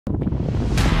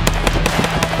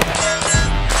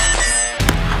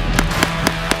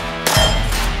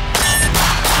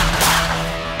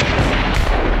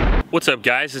What's up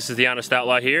guys, this is the Honest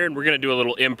Outlaw here, and we're going to do a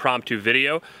little impromptu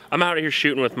video. I'm out here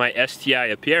shooting with my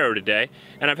STI Aperio today,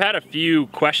 and I've had a few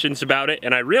questions about it,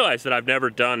 and I realized that I've never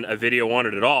done a video on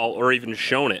it at all, or even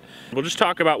shown it. We'll just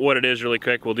talk about what it is really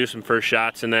quick, we'll do some first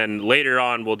shots, and then later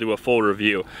on we'll do a full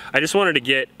review. I just wanted to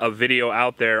get a video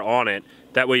out there on it,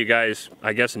 that way you guys,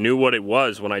 I guess, knew what it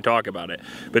was when I talk about it.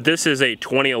 But this is a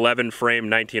 2011 frame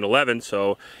 1911,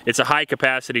 so it's a high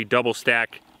capacity double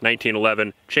stack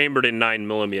 1911, chambered in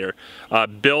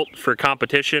 9mm. Built for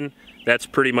competition, that's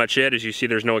pretty much it. As you see,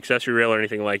 there's no accessory rail or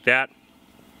anything like that.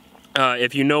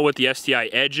 If you know what the STI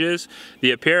Edge is,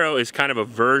 the Aperio is kind of a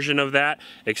version of that,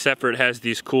 except for it has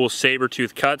these cool saber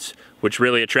tooth cuts, which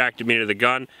really attracted me to the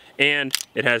gun, and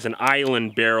it has an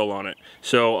island barrel on it.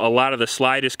 So a lot of the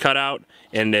slide is cut out,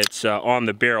 and it's on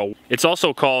the barrel. It's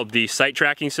also called the sight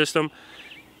tracking system.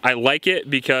 I like it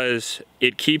because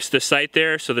it keeps the sight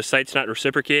there, so the sight's not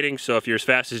reciprocating. So if you're as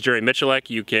fast as Jerry Michalek,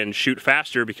 you can shoot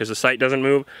faster because the sight doesn't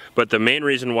move. But the main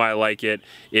reason why I like it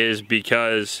is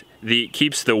because it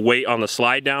keeps the weight on the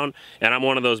slide down, and I'm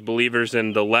one of those believers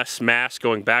in the less mass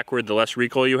going backward, the less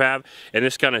recoil you have, and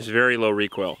this gun has very low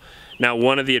recoil. Now,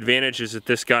 one of the advantages that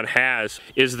this gun has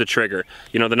is the trigger.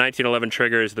 You know, the 1911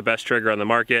 trigger is the best trigger on the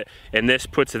market, and this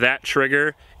puts that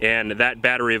trigger and that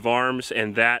battery of arms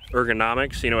and that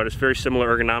ergonomics, you know, it is very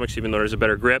similar ergonomics, even though there's a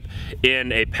better grip,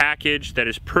 in a package that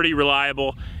is pretty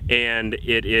reliable, and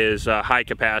it is high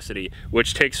capacity,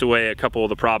 which takes away a couple of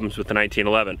the problems with the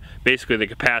 1911. Basically the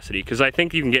capacity, because I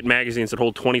think you can get magazines that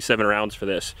hold 27 rounds for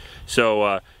this,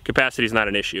 so capacity is not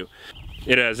an issue.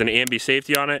 It has an ambi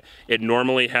safety on it. It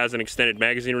normally has an extended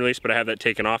magazine release, but I have that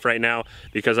taken off right now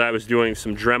because I was doing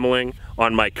some dremeling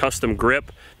on my custom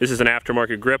grip. This is an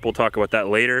aftermarket grip, we'll talk about that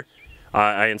later.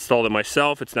 I installed it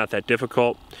myself, it's not that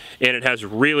difficult. And it has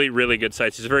really, really good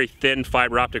sights. It's a very thin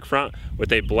fiber optic front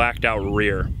with a blacked out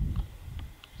rear.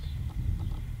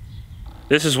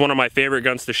 This is one of my favorite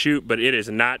guns to shoot, but it is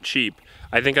not cheap.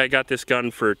 I think I got this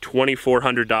gun for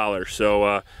 $2,400,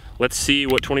 so let's see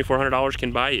what $2,400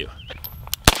 can buy you.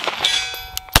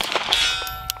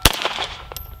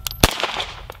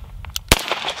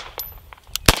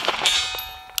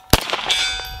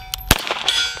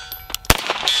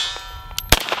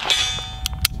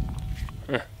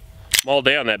 I'm all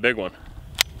day on that big one.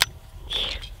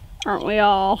 Aren't we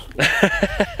all?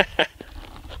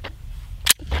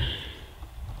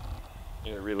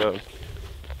 Yeah, reload.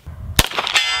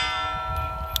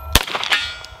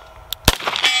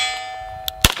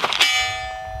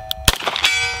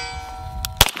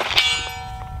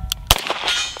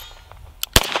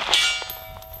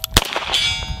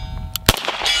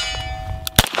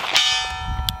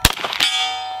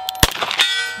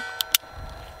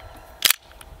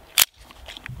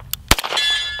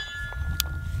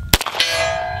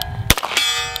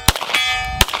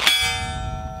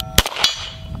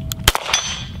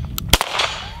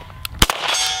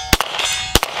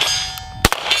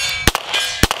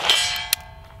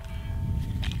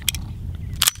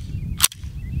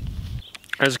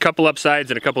 There's a couple upsides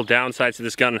and a couple downsides to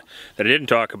this gun that I didn't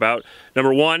talk about.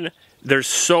 Number one, there's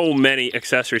so many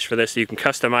accessories for this that you can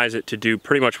customize it to do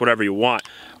pretty much whatever you want.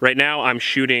 Right now I'm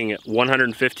shooting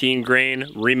 115 grain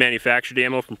remanufactured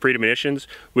ammo from Freedom Munitions,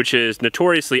 which is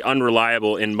notoriously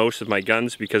unreliable in most of my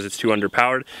guns because it's too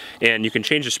underpowered, and you can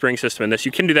change the spring system in this.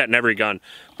 You can do that in every gun,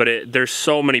 but there's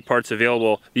so many parts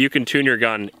available that you can tune your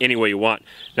gun any way you want.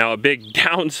 Now, a big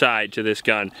downside to this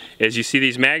gun is you see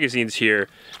these magazines here,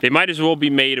 they might as well be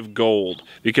made of gold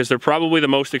because they're probably the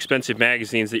most expensive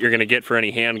magazines that you're gonna get for any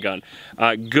handgun.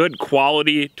 Good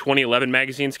quality 2011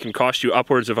 magazines can cost you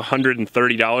upwards of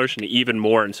 $130 and even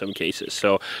more in some cases.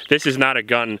 So this is not a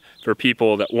gun for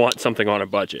people that want something on a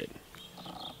budget.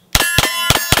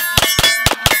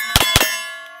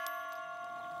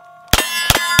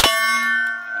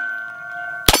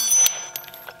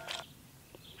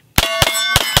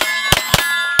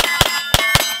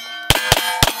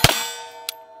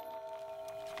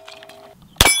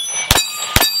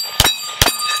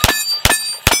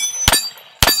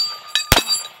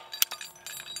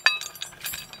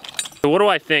 So what do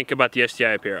I think about the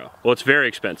STI Aperio? Well, it's very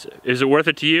expensive. Is it worth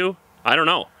it to you? I don't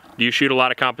know. Do you shoot a lot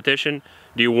of competition?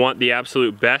 Do you want the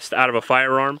absolute best out of a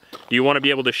firearm? Do you want to be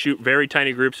able to shoot very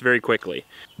tiny groups very quickly?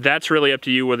 That's really up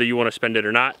to you whether you want to spend it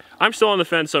or not. I'm still on the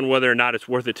fence on whether or not it's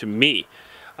worth it to me.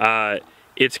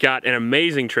 It's got an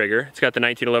amazing trigger. It's got the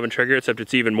 1911 trigger, except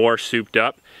it's even more souped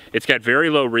up. It's got very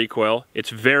low recoil. It's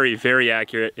very, very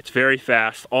accurate. It's very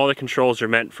fast. All the controls are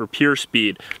meant for pure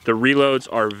speed. The reloads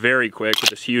are very quick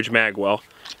with this huge mag well.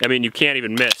 I mean, you can't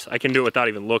even miss. I can do it without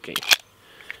even looking.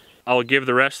 I'll give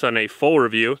the rest on a full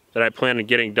review that I plan on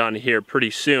getting done here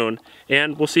pretty soon,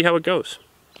 and we'll see how it goes.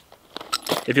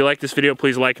 If you like this video,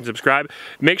 please like and subscribe.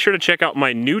 Make sure to check out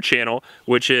my new channel,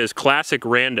 which is Classic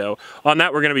Rando. On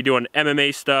that, we're going to be doing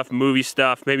MMA stuff, movie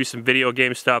stuff, maybe some video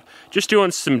game stuff, just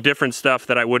doing some different stuff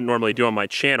that I wouldn't normally do on my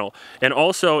channel. And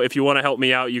also, if you want to help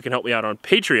me out, you can help me out on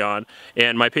Patreon,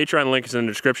 and my Patreon link is in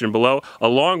the description below,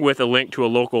 along with a link to a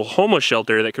local homeless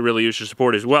shelter that could really use your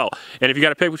support as well. And if you got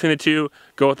to pick between the two,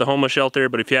 go with the homeless shelter,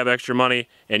 but if you have extra money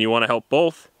and you want to help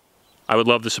both, I would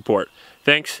love the support.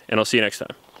 Thanks, and I'll see you next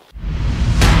time.